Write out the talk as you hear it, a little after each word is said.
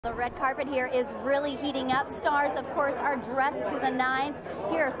The red carpet here is really heating up. Stars, of course, are dressed to the nines.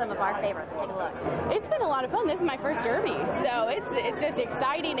 Here are some of our favorites. Take a look. It's been a lot of fun. This is my first Derby, so it's just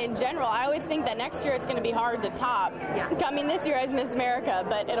exciting in general. I always think that next year it's going to be hard to top coming this year as Miss America,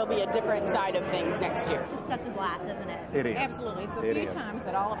 but it'll be a different side of things next year. Such a blast, isn't it? It is. Absolutely. It's a few times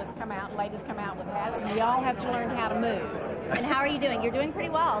that all of us come out, ladies come out with hats, and we all have to learn how to move. And how are you doing? You're doing pretty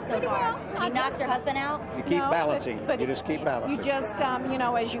well so far. Well. You knocked your husband out? You keep balancing. But you just keep balancing. You just,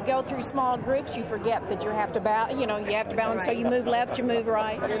 as you go through small groups, you forget that you have to balance. You have to balance. So you move left, you move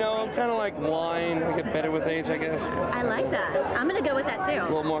right. I'm kind of like wine. I get better with age, I guess. I like that. I'm going to go with that too. A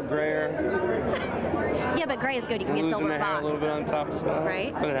little more grayer. Yeah, but gray is good. You can get Losing silver the hair box. a little bit on top as well.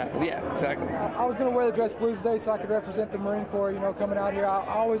 Right? But yeah, exactly. I was going to wear the dress blues today so I could represent the Marine Corps, coming out here. I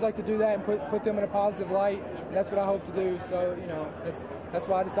always like to do that and put them in a positive light. And that's what I hope to do. So, that's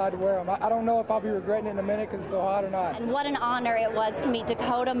why I decided to wear them. I don't know if I'll be regretting it in a minute because it's so hot or not. And what an honor it was to meet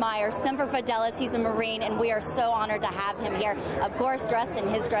Dakota Meyer, Semper Fidelis. He's a Marine, and we are so honored to have him here. Of course, dressed in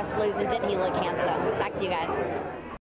his dress blues, and didn't he look handsome? Back to you guys.